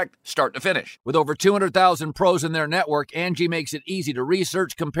project start to finish. With over 200,000 pros in their network, Angie makes it easy to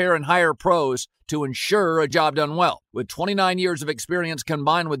research, compare, and hire pros to ensure a job done well. With 29 years of experience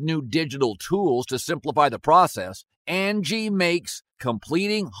combined with new digital tools to simplify the process, Angie makes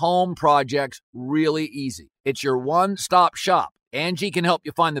completing home projects really easy. It's your one-stop shop. Angie can help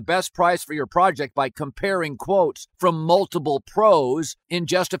you find the best price for your project by comparing quotes from multiple pros in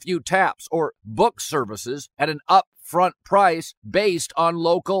just a few taps, or book services at an upfront price based on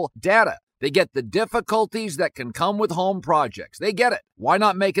local data. They get the difficulties that can come with home projects. They get it. Why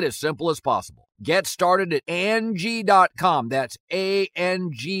not make it as simple as possible? Get started at Angie.com. That's ANGI.com,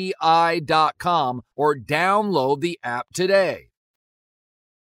 or download the app today.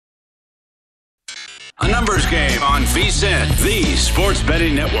 A numbers game on VSiN, the sports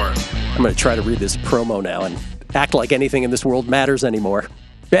betting network. I'm going to try to read this promo now and act like anything in this world matters anymore.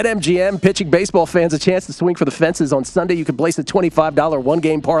 BetMGM pitching baseball fans a chance to swing for the fences. On Sunday, you can place a $25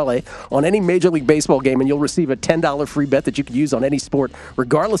 one-game parlay on any Major League Baseball game, and you'll receive a $10 free bet that you can use on any sport,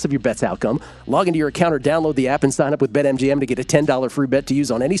 regardless of your bet's outcome. Log into your account or download the app and sign up with BetMGM to get a $10 free bet to use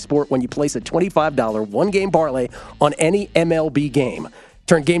on any sport when you place a $25 one-game parlay on any MLB game.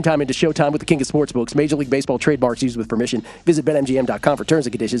 Turn game time into showtime with the king of sportsbooks. Major League Baseball trademarks used with permission. Visit BetMGM.com for terms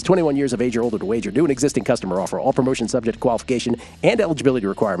and conditions. 21 years of age or older to wager. New and existing customer offer. All promotions subject to qualification and eligibility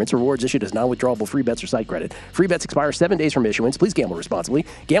requirements. Rewards issued as non-withdrawable free bets or site credit. Free bets expire 7 days from issuance. Please gamble responsibly.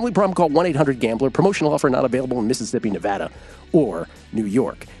 Gambling problem? Call 1-800-GAMBLER. Promotional offer not available in Mississippi, Nevada, or New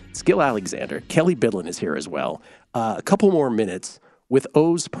York. Skill Alexander. Kelly Bidlin is here as well. A couple more minutes with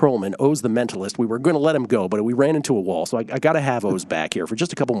Oz Perlman, Oz the mentalist. We were going to let him go, but we ran into a wall, so I got to have Oz back here for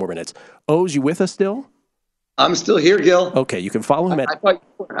just a couple more minutes. Oz, you with us still? I'm still here, Gil. Okay, you can follow him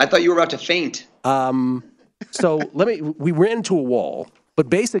I thought you were about to faint. So we ran into a wall, but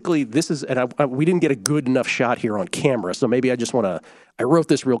basically this is, and we didn't get a good enough shot here on camera, so maybe I wrote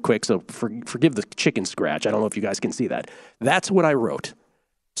this real quick, so forgive the chicken scratch. I don't know if you guys can see that. That's what I wrote.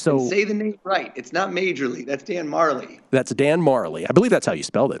 So and say the name right. It's not Major League. That's Dan Marley. That's Dan Marley. I believe that's how you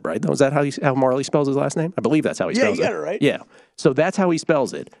spelled it, right? Was that how Marley spells his last name? I believe that's how he spells it. Yeah, you got it right. Yeah. So that's how he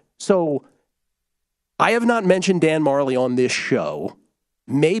spells it. So I have not mentioned Dan Marley on this show.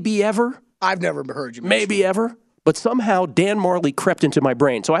 Maybe ever. I've never heard you mention Maybe ever. But somehow Dan Marley crept into my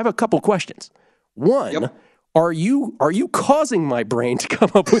brain. So I have a couple questions. One, Are you causing my brain to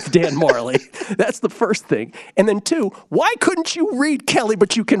come up with Dan Marley? That's the first thing. And then two, why couldn't you read Kelly,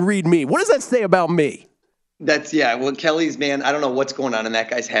 but you can read me? What does that say about me? Well, Kelly's, man, I don't know what's going on in that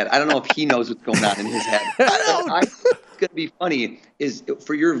guy's head. I don't know if he knows what's going on in his head. What's going to be funny is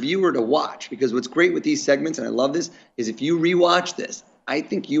for your viewer to watch, because what's great with these segments, and I love this, is if you rewatch this, I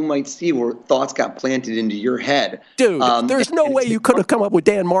think you might see where thoughts got planted into your head. Dude, there's no way you could have come up with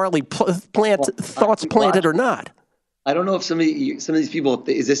Dan Marley thoughts planted or not. I don't know if some of these people,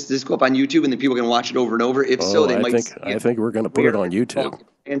 does this go up on YouTube and then people can watch it over and over? If so, they might see it. I think we're going to put it on YouTube.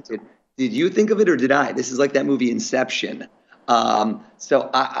 Did you think of it or did I? This is like that movie Inception. So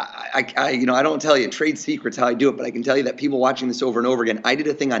I don't tell you trade secrets how I do it, but I can tell you that people watching this over and over again, I did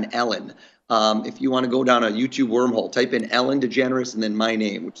a thing on Ellen. If you want to go down a YouTube wormhole, type in Ellen DeGeneres and then my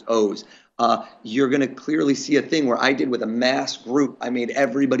name, which is O's. You're going to clearly see a thing where I did with a mass group. I made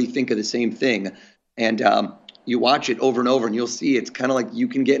everybody think of the same thing. And you watch it over and over and you'll see it's kind of like you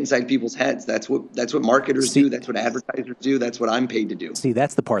can get inside people's heads. That's what marketers do. That's what advertisers do. That's what I'm paid to do. See,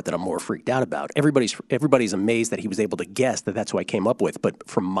 that's the part that I'm more freaked out about. Everybody's amazed that he was able to guess that that's what I came up with. But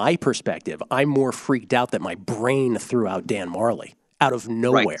from my perspective, I'm more freaked out that my brain threw out Dan Marley out of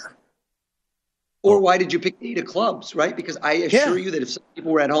nowhere. Right. Or why did you pick the 8 of clubs, right? Because I assure you that if some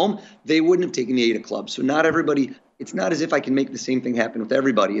people were at home, they wouldn't have taken the 8 of clubs. So not everybody, it's not as if I can make the same thing happen with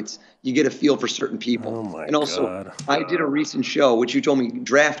everybody. It's you get a feel for certain people. Oh my and also, God. I did a recent show, which you told me,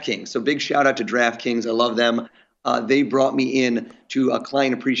 DraftKings. So big shout out to DraftKings. I love them. They brought me in to a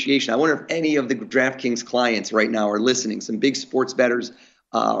client appreciation. I wonder if any of the DraftKings clients right now are listening. Some big sports bettors,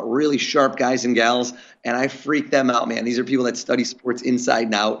 really sharp guys and gals. And I freak them out, man. These are people that study sports inside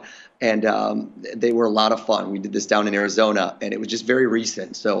and out. And they were a lot of fun. We did this down in Arizona, and it was just very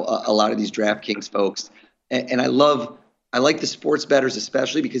recent. So a lot of these DraftKings folks. And I like the sports bettors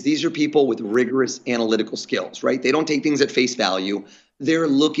especially because these are people with rigorous analytical skills, right? They don't take things at face value. They're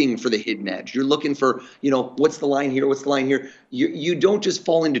looking for the hidden edge. You're looking for, what's the line here? What's the line here? You don't just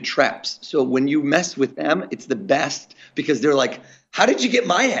fall into traps. So when you mess with them, it's the best because they're like, how did you get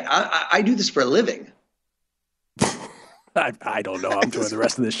my head? I do this for a living. I don't know. I'm doing the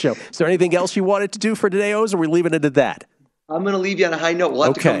rest of this show. Is there anything else you wanted to do for today, Oz, or are we leaving it at that? I'm going to leave you on a high note. We'll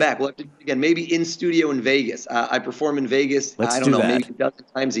have to come back. We'll have to do it again, maybe in studio in Vegas. I perform in Vegas, maybe a dozen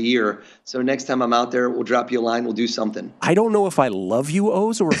times a year. So next time I'm out there, we'll drop you a line. We'll do something. I don't know if I love you,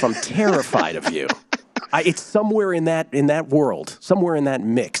 Oz, or if I'm terrified of you. It's somewhere in that world, somewhere in that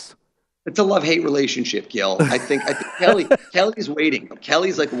mix. It's a love-hate relationship, Gil. I think Kelly's waiting.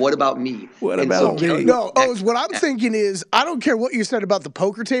 Kelly's like, what about me? What about me? No, what I'm thinking is, I don't care what you said about the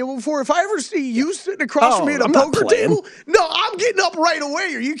poker table before. If I ever see you sitting across from me at a poker table, I'm getting up right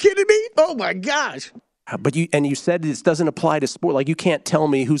away. Are you kidding me? Oh, my gosh. But you said this doesn't apply to sport. Like, you can't tell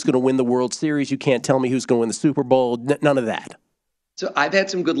me who's going to win the World Series. You can't tell me who's going to win the Super Bowl. None of that. So I've had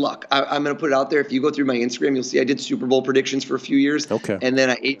some good luck. I'm going to put it out there. If you go through my Instagram, you'll see I did Super Bowl predictions for a few years. Okay. And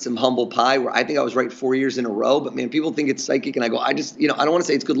then I ate some humble pie where I think I was right 4 years in a row. But, man, people think it's psychic. And I go, I don't want to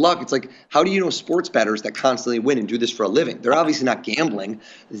say it's good luck. It's like, how do you know sports bettors that constantly win and do this for a living? They're obviously not gambling.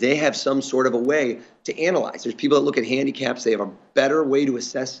 They have some sort of a way to analyze. There's people that look at handicaps. They have a better way to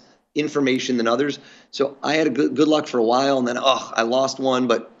assess information than others. So I had a good luck for a while. And then, I lost one.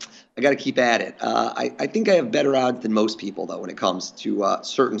 But I got to keep at it. I think I have better odds than most people, though, when it comes to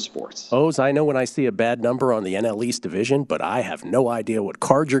certain sports. Oz, I know when I see a bad number on the NL East division, but I have no idea what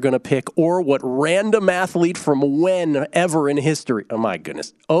card you're going to pick or what random athlete from whenever in history. Oh, my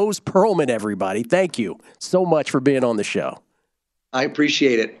goodness. Oz Pearlman, everybody. Thank you so much for being on the show. I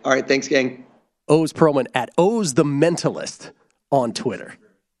appreciate it. All right. Thanks, gang. Oz Pearlman at Oz the Mentalist on Twitter.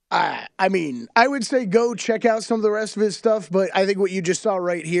 I mean, I would say go check out some of the rest of his stuff, but I think what you just saw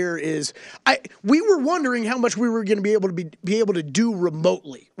right here is we were wondering how much we were going to be able to do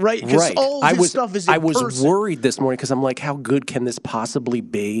remotely, right? Because all of his stuff is in person. I was worried this morning because I'm like, how good can this possibly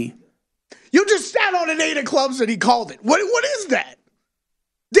be? You just sat on an 8 of clubs and he called it. What is that?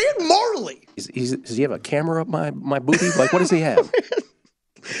 Dan Marley. Does he have a camera up my booty? Like, what does he have?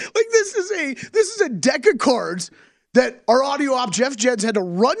 Like, this is a deck of cards that our audio op, Jeff Jeds, had to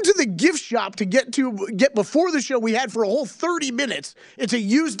run to the gift shop to get before the show we had for a whole 30 minutes. It's a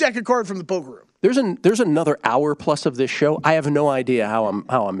used deck of cards from the poker room. There's another hour plus of this show. I have no idea how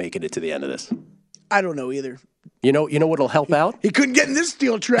I'm making it to the end of this. I don't know either. You know what'll help out? He couldn't get in this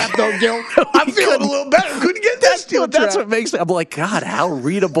steel trap though, Gil. I'm feeling a little better. Couldn't get in this steel trap. That's what makes me. I'm like, God, how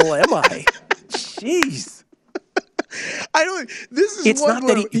readable am I? Jeez.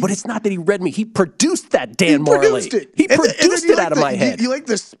 It's not that he read me. He produced that Dan Marley. He produced it out of my head. You like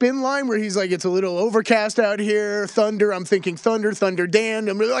the spin line where he's like, it's a little overcast out here. Thunder. I'm thinking thunder Dan.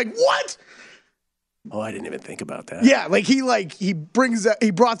 I'm really like, what? Oh, I didn't even think about that. Yeah, he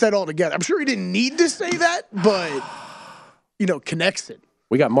brought that all together. I'm sure he didn't need to say that, but connects it.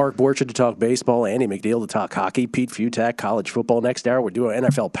 We got Mark Borchardt to talk baseball, Andy McNeil to talk hockey, Pete Futak, college football next hour. We're doing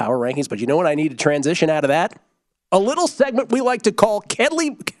NFL power rankings, but you know what I need to transition out of that? A little segment we like to call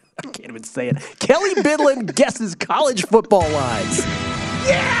Kelly Bidlin Guesses College Football Lines.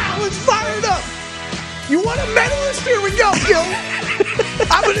 Yeah, let's fire it up. You want a medalist? Here we go, Gil.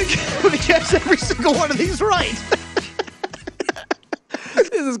 I'm gonna guess every single one of these right.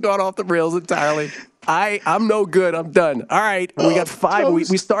 This has gone off the rails entirely. I'm no good. I'm done. All right. We got 5.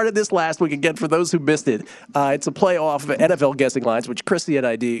 We started this last week. Again, for those who missed it, it's a playoff NFL guessing lines, which Chrissy and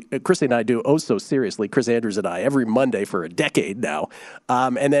I do oh so seriously, Chris Andrews and I, every Monday for a decade now.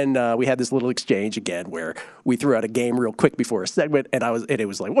 And then we had this little exchange again where we threw out a game real quick before a segment, and it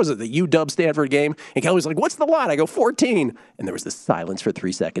was like, what was it, the UW Stanford game? And Kelly was like, what's the line? I go, 14. And there was this silence for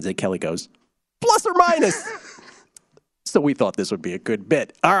 3 seconds, and Kelly goes, plus or minus. So we thought this would be a good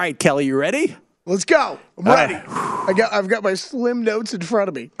bit. All right, Kelly, you ready? Let's go. I'm ready. I've got my slim notes in front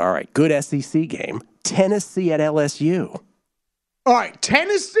of me. All right. Good SEC game. Tennessee at LSU. All right.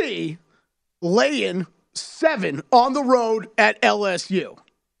 Tennessee laying 7 on the road at LSU.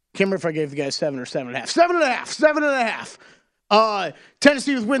 Can't remember if I gave the guys 7 or 7.5. 7.5. 7.5.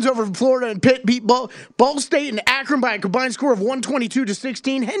 Tennessee with wins over Florida and Pitt beat Ball State and Akron by a combined score of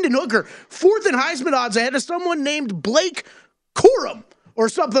 122-16. Hendon Hooker, 4th in Heisman odds ahead of someone named Blake Corum. Or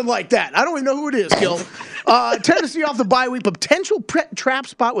something like that. I don't even know who it is, Gil. Tennessee off the bye week. Potential trap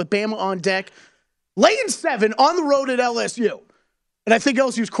spot with Bama on deck. Laying 7 on the road at LSU. And I think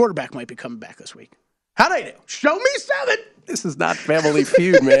LSU's quarterback might be coming back this week. How'd I do? Show me 7. This is not Family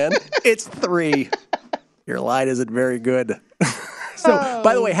Feud, man. It's 3. Your line isn't very good. So,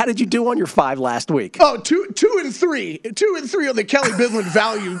 by the way, how did you do on your 5 last week? Oh, 2 and 3. 2 and 3 on the Kelly Bidlin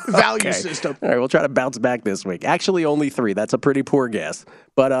value system. All right, we'll try to bounce back this week. Actually, only 3. That's a pretty poor guess.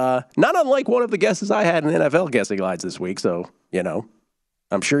 But not unlike one of the guesses I had in NFL guessing lines this week. So,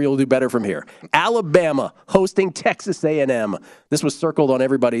 I'm sure you'll do better from here. Alabama hosting Texas A&M. This was circled on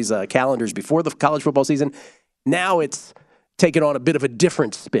everybody's calendars before the college football season. Now it's taken on a bit of a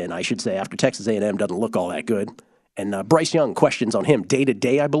different spin, I should say, after Texas A&M doesn't look all that good. And Bryce Young, questions on him.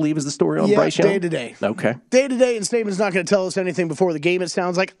 Day-to-day, I believe, is the story on Bryce Young? Day-to-day. Okay. Day-to-day, and Saban's not going to tell us anything before the game, it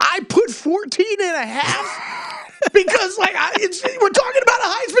sounds like. I put 14.5 because, we're talking about a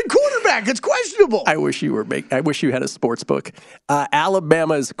Heisman quarterback. It's questionable. I wish you had a sports book.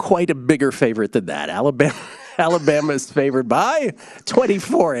 Alabama is quite a bigger favorite than that. Alabama is favored by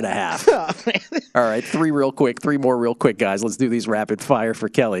 24.5. Oh, all right, 3 more real quick, guys. Let's do these rapid fire for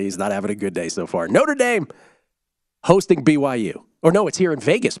Kelly. He's not having a good day so far. Notre Dame hosting BYU. Or no, it's here in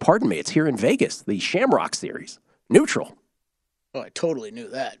Vegas. Pardon me. It's here in Vegas, the Shamrock Series. Neutral. Oh, I totally knew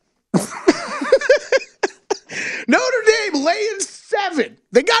that. Notre Dame laying 7.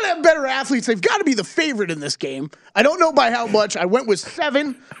 They got to have better athletes. They've got to be the favorite in this game. I don't know by how much. I went with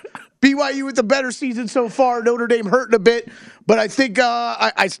 7. BYU with the better season so far. Notre Dame hurting a bit. But I think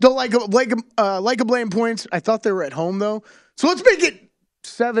I still like a blame points. I thought they were at home, though. So let's make it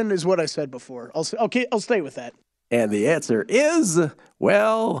 7 is what I said before. I'll stay with that. And the answer is,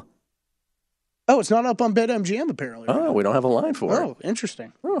 well... Oh, it's not up on BetMGM, apparently. Right? Oh, we don't have a line for it. Oh,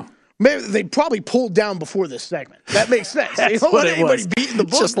 interesting. Oh. Maybe they probably pulled down before this segment. That makes sense. They don't want anybody beating the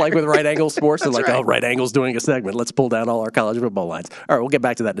book. Just like with Right Angle Sports. They're like, right. Oh, Right Angle's doing a segment. Let's pull down all our college football lines. All right, we'll get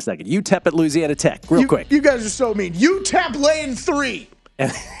back to that in a second. UTEP at Louisiana Tech, real quick. You guys are so mean. UTEP laying 3.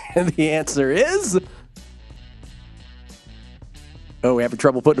 And the answer is... Oh, we having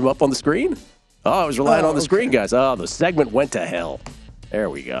trouble putting them up on the screen? Oh, I was relying on the screen, guys. Oh, the segment went to hell.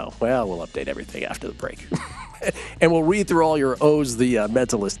 There we go. Well, we'll update everything after the break. And we'll read through all your O's the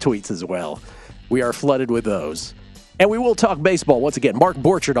Mentalist tweets as well. We are flooded with those. And we will talk baseball once again. Mark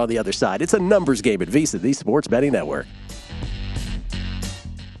Borchard on the other side. It's a numbers game at VSiN, the Sports Betting Network.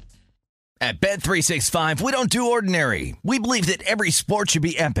 At Bet365, we don't do ordinary. We believe that every sport should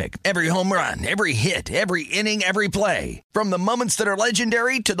be epic. Every home run, every hit, every inning, every play. From the moments that are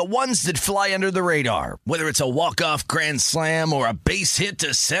legendary to the ones that fly under the radar. Whether it's a walk-off grand slam or a base hit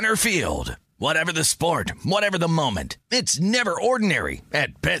to center field. Whatever the sport, whatever the moment. It's never ordinary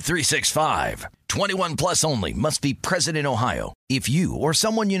at Bet365. 21 plus only. Must be present in Ohio. If you or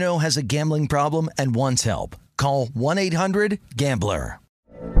someone you know has a gambling problem and wants help, call 1-800-GAMBLER.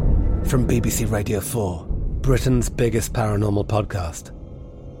 From BBC Radio 4, Britain's biggest paranormal podcast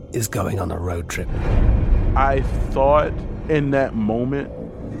is going on a road trip. I thought in that moment,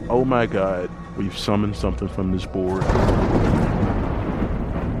 oh my God, we've summoned something from this board.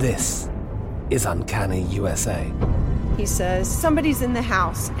 This is Uncanny USA. He says, somebody's in the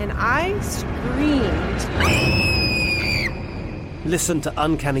house, and I screamed. Listen to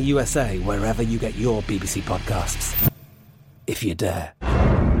Uncanny USA wherever you get your BBC podcasts, if you dare.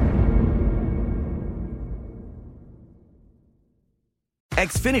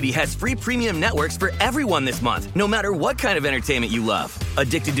 Xfinity has free premium networks for everyone this month, no matter what kind of entertainment you love.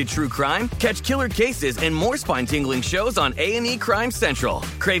 Addicted to true crime? Catch killer cases and more spine-tingling shows on A&E Crime Central.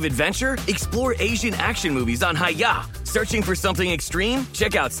 Crave adventure? Explore Asian action movies on Hi-YAH. Searching for something extreme?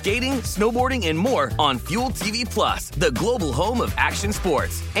 Check out skating, snowboarding, and more on Fuel TV Plus, the global home of action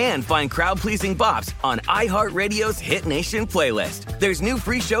sports. And find crowd-pleasing bops on iHeartRadio's Hit Nation playlist. There's new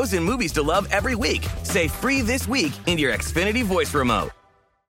free shows and movies to love every week. Say free this week in your Xfinity voice remote.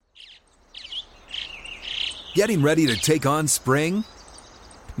 Getting ready to take on spring?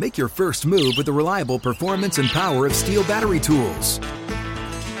 Make your first move with the reliable performance and power of Steel battery tools.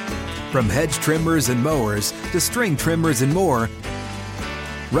 From hedge trimmers and mowers to string trimmers and more,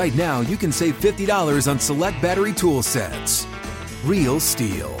 right now you can save $50 on select battery tool sets. Real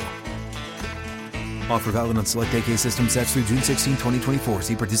Steel. Offer valid on select AK system sets through June 16, 2024.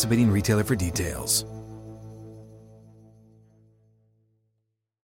 See participating retailer for details.